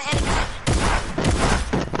should know how to edit.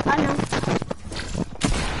 I know.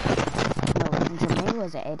 No, Jermaine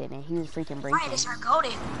was an edit and he was freaking breaking. Right, it's our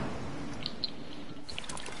golden.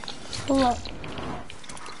 Pull up.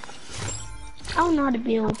 I don't know how to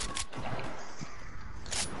build.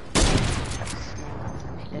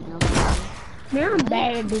 Man, I'm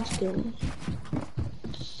bad at this game.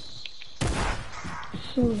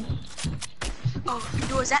 Oh, you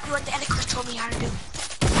do exactly what the edit course told me how to do.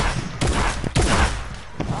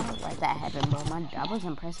 I don't let that happen, bro. I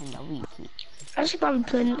wasn't pressing W key. I should probably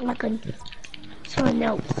put in like a something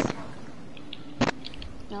else.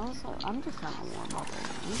 No, so I'm just trying to warm up.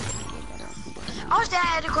 I'm just trying to get better at people now. I wish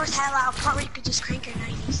that edit course had a part where you could just crank your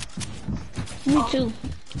 90s. Me too.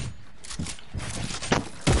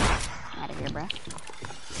 Out of here, bro.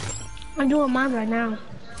 I'm doing mine right now.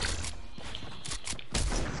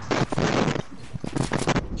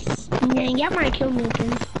 Yeah, y'all might kill me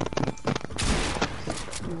again.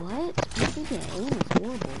 What? I think your aim is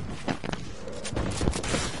horrible.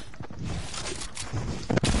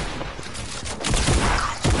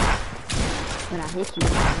 But I hit you,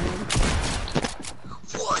 man.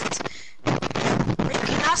 What? You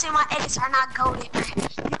cannot say my edits are not golden. You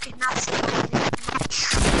cannot say my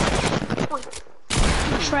edits.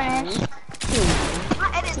 Trash. My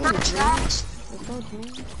edits not trash. Let's go,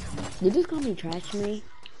 Jermaine. Did you just call me trash, Jermaine?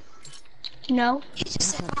 No. You just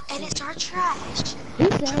said my edits are trash. Who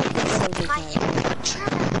said your edits are My trash? edits are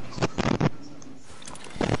trash.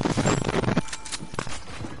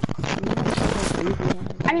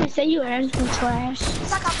 I didn't say your ass was trash.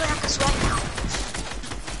 It's like I play like a sweat now.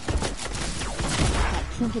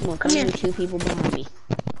 Two people Come here. coming, two people behind me.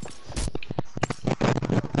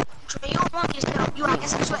 Trey, you don't want me to know. You I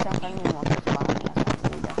guess I'm sweating.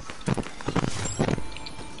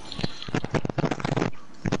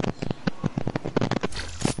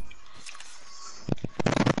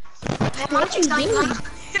 What you doing?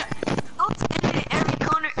 I was editing every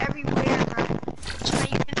corner, everywhere, bro. Trey,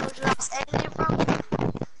 you know where I was editing from?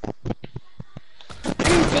 I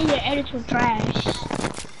didn't say your edits were trash.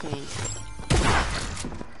 Okay.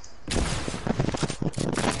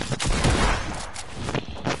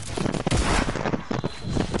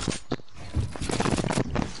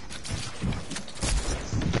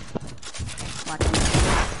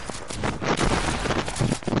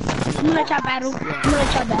 I'm gonna let y'all battle. I'm gonna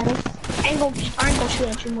let y'all battle. I ain't gonna shoot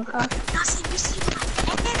at you, Maka. Now see, you see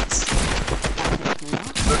my edits?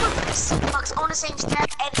 Box on the same stack,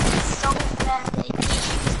 editing so fast that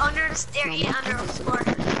he's under the stair and under the floor,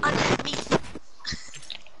 underneath.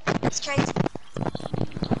 It's crazy.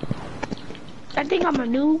 I think I'm a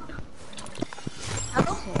noob.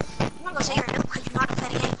 Hello? I'm not gonna say you're a noob because you're not a play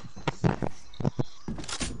the game.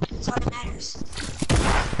 That's all that matters.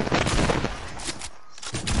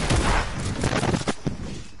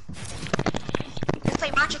 Let's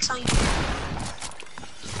play Matrix on you.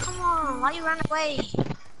 Come on, why you run away?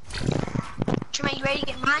 Tremaine, you ready to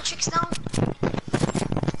get Matrix though?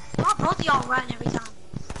 Why both of y'all run every time?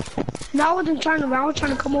 No, I wasn't trying to run. I was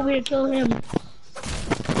trying to come over here to kill him. Bro,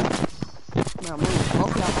 move.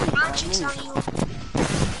 Both y'all on me, Matrix bro. on you. Both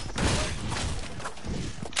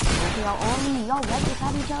y'all on me. Y'all right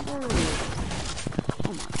beside each other.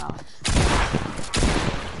 Oh my gosh.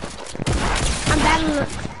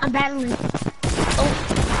 I'm battling. Oh,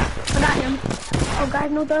 I got him. Oh,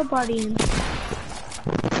 guys, no third party in.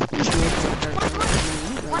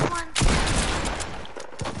 One.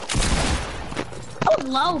 I was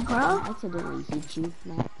low, bro. I accidentally hit you,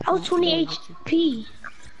 Matt. I was 20 HP.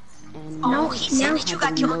 And Oh, No, he said now- that you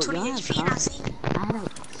got killed with 20 Y'all HP, have I see. I had a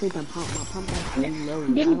freaking pump. My pump has to be low.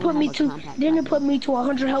 Didn't put me to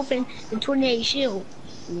 100 health and 28 shield.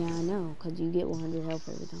 Yeah, I know, because you get 100 health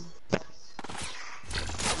every time.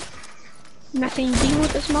 Nothing you do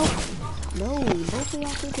with the smoke. No, both of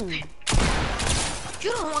y'all freaking.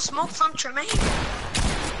 You don't want smoke from Tremaine.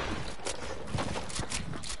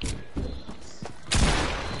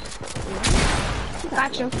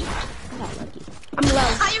 Gotcha. I got lucky. I'm low.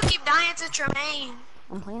 How you keep dying to Tremaine?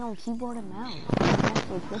 I'm playing on keyboard and mouse. It's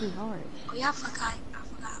actually pretty hard. Oh yeah, I forgot.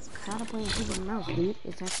 Gotta play on keyboard and mouse, dude.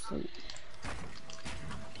 It's actually.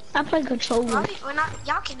 I play controller. Right? We're not.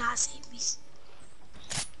 Y'all cannot see me.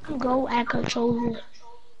 Go at controller.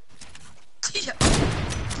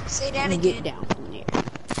 Say that You again. get down from there.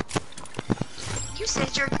 You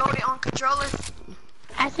said you're goated on controller.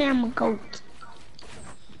 I said I'm a goat.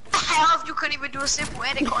 I hope you couldn't even do a simple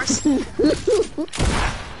edit course.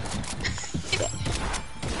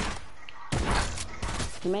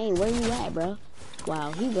 Man, where you at, bro?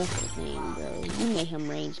 Wow, he rushed the thing, bro. You made him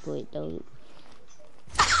range quit, though.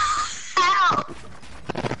 Ow!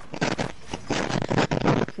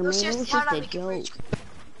 Man, it was just a joke.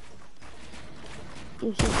 It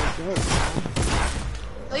was just a joke, bro.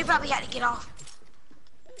 Oh, you probably had to get off.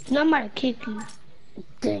 Nobody kick you.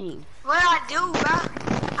 Dang. What did I do,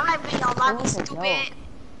 bro? I'm not being on live, you stupid.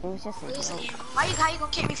 It was just a Listen, joke. how you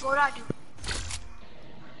gonna kick me for what I do?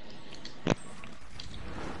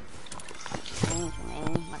 Dang,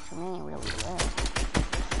 Tremaine. My Tremaine really good.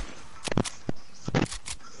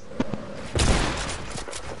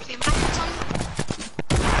 Okay, man, I can tell you.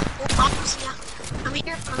 Oh, I'm see ya. I'm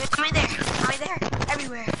here. I'm in there. I'm in there.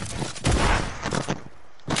 Everywhere.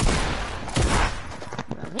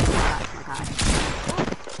 Bro, hit the shots, my God.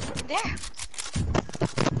 There.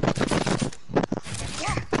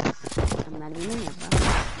 There. I'm not even in there, bro.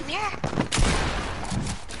 In there.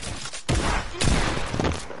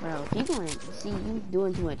 Bro, if you want to see you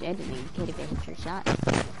doing too much editing, you can't even hit your shot.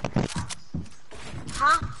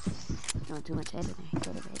 Huh? Doing too much editing, you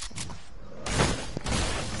can't even hit your shot.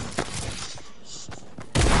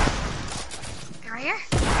 Right here.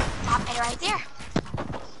 Top it right there.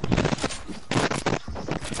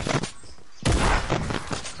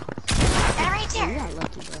 And right You there. got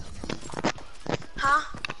lucky, bro. Huh?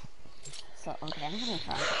 So, okay, I'm gonna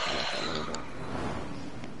try to a little bit.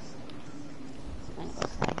 I'm gonna go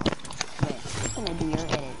try. Wait, I'm gonna do your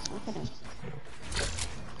edits. I'm gonna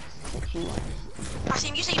put you on.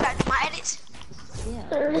 Marcin, you said you gotta do my edits? Yeah,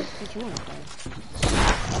 let's put you on there.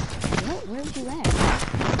 Where'd you at?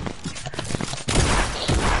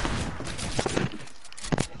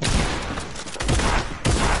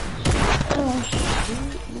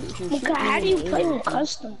 Okay, how do you play with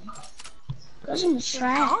custom? Custom is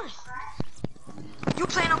trash. You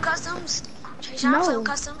playing on customs? Sean, No. play on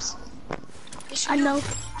customs? Yes, you I do. know.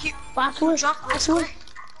 You, But I switched. drunk I switched.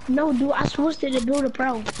 No, dude, I switched to the Builder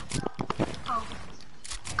Pro. Oh.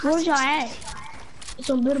 Where's y'all at? It's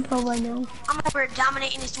on Builder Pro right now. I'm over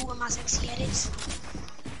dominating this dude with my sexy edits.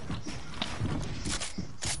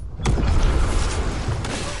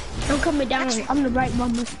 I'm coming down. I'm the right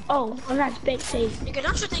mama. Oh, I'm not spectating. Nigga,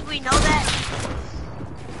 don't you think we know that?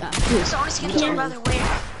 That's the only skin your brother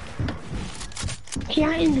wear. Can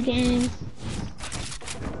I end the game?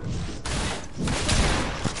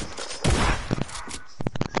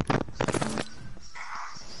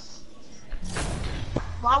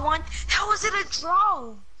 Well, I won. How was it a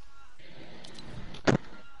draw?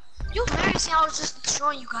 You literally see I was just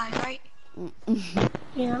destroying you guys, right?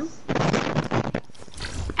 Yeah.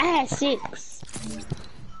 I had 6.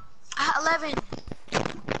 I had 11.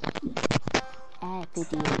 I had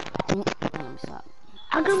 58. I'm sorry.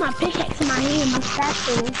 I got my pickaxe in my hand, my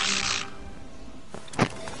statue.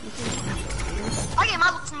 I get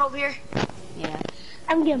my loot from over here. Yeah.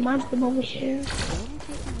 I'm getting mine from over here.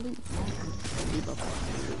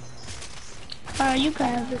 You can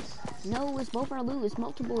have it. No, it's both our loot. It's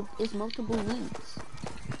multiple loots. Multiple loots.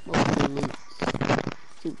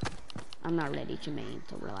 Dude, I'm not ready, Jermaine,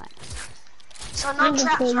 so relax. So no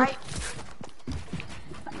traps, right?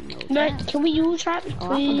 No But can we use traps, please?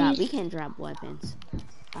 Oh, I forgot. We can drop weapons.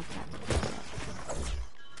 I forgot to do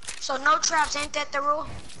that. So no traps, ain't that the rule?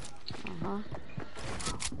 Uh-huh.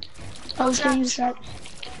 Oh, can use traps.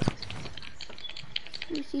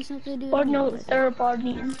 You see something to do? Or no, third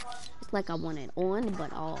party. It's like I want it on,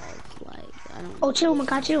 but off. Like, I don't Oh, chill, my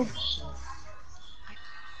God, chill.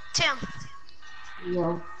 Tim,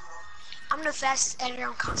 Yeah. I'm the fastest editor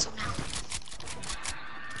on console now.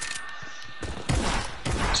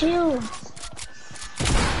 Chill.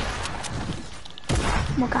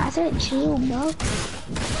 My God, I said chill, bro.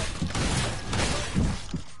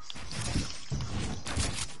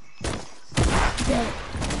 Yeah.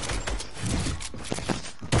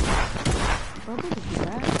 What did you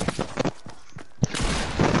grab?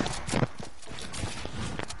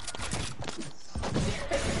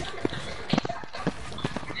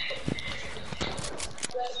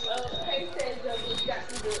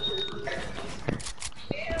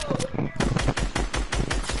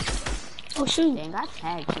 Oh, shoot. Dang, I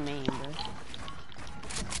tagged Jermaine, bro.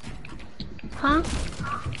 Huh?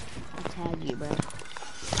 I tagged you, bro.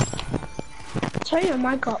 Turn your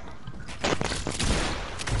mic up.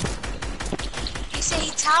 He said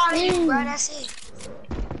he tired of you, bro. That's it.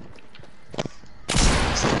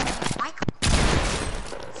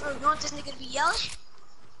 Bro, you want this nigga to be yelling?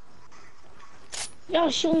 Y'all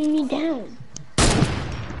shooting me down.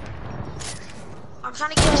 I'm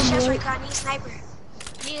trying to get this chest right, cause I need a sniper.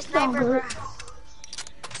 Need a sniper, bro.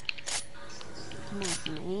 Come on,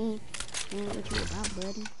 man. I don't know what you about,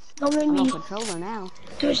 buddy. Don't let I'm me. on controller now.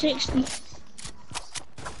 360.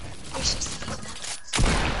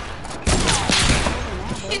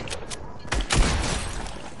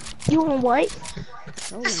 360. You on what?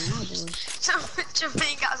 Controller now, boy.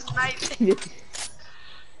 Jermaine got sniped.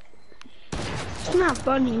 It's not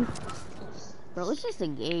funny. Bro, it's just a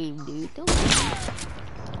game, dude. Don't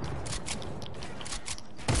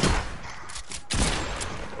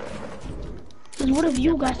Cause what if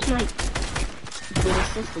you got sniped? But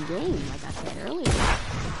it's just a game, like I said earlier.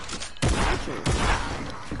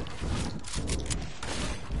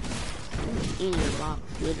 In your box,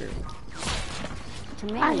 literally.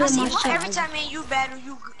 I see every time me and you battle,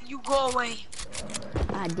 you go away.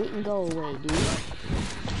 I didn't go away, dude.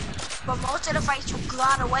 But most of the fights you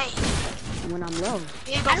glide away. When I'm low.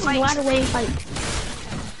 I don't glide away and fight.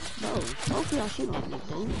 Bro, both of y'all shoot on me,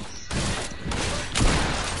 dude.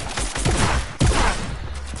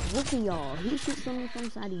 Both of y'all. He shoots on me from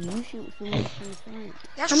the side, you shoot from me from the front.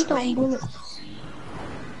 That's I'm throwing bullets.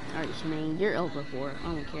 Alright, Shemaine, you're over for it. I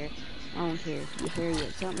don't care. I don't care. You hear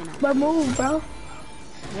it, something else. But move, bro.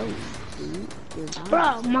 No, dude. You're dying.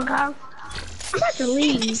 Bro, my God. I'm about to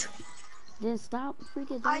leave. Then stop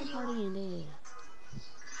freaking dog partying there.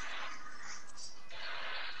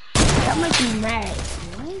 That makes me mad.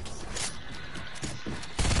 What?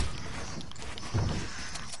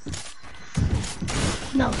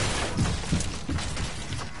 No.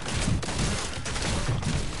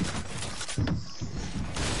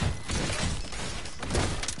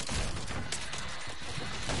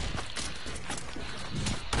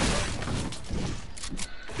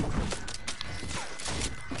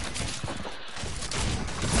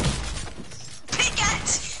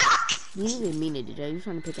 You didn't mean it, did you? You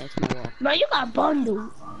trying to pickaxe my wall. Bro, you got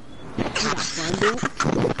bundled. You got bundled?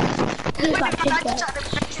 You got pickaxe.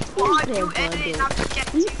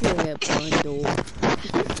 He said bundle. He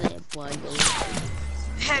said bundle.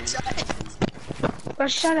 Headshot. Bro,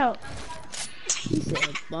 shut up. He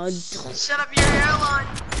said bundle. Shut up your hairline.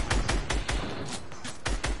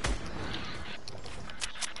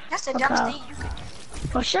 That's the dumbest thing you could do.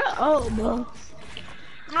 Bro, shut up, bro.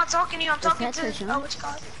 I'm not talking to you, I'm talking to Sean? what's it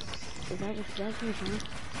called? Is that what you're saying?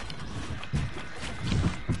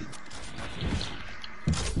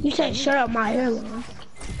 You said shut up my hairline.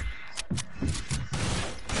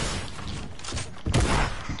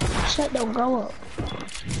 Shut don't go up.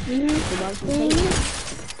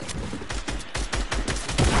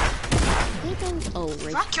 Oh,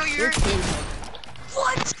 right. I'll kill your...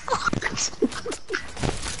 What?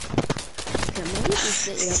 Maybe just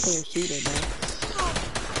sitting up there shooting, bro.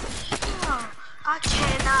 I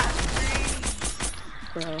cannot breathe.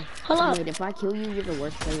 Bro, hold up. Wait, if I kill you, you're the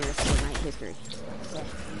worst player in Fortnite history.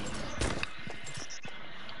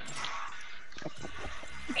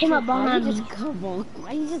 Came up behind me.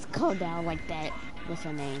 Why you just come down like that? What's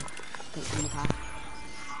her name?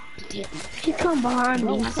 He come behind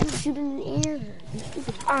Bro, me. I said shoot in the air.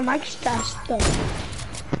 I like that stuff.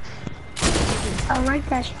 I like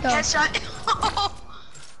that stuff. Headshot.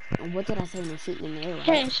 What did I say when shooting in the air? Right?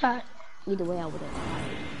 Headshot. Either way, I would have.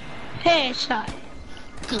 Headshot.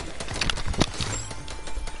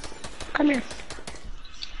 Come here.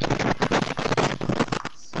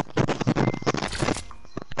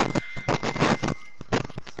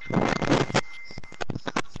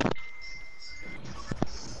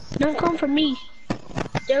 Don't come for me.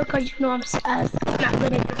 Just because you know I'm not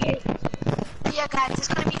good at the game. Yeah, guys, it's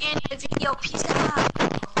gonna be the end of the video. Peace out.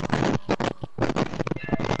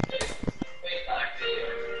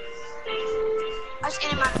 I just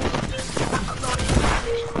ended my video. Not uploading it.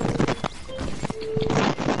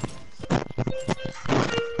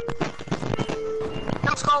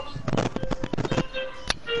 Let's go.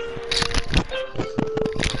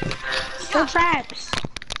 No traps.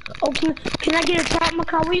 Oh, can I get a trap,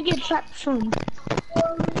 Makai? Where you get traps from?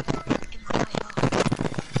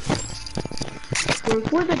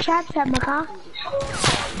 Where the traps at, Makai?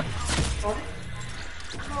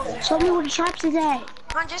 Show me where the traps is at.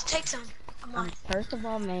 Come on, just take some. Come on. First of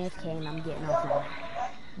all, man, it's Kane. I'm getting off now.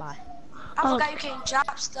 Bye. I forgot you can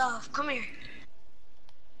drop stuff. Come here.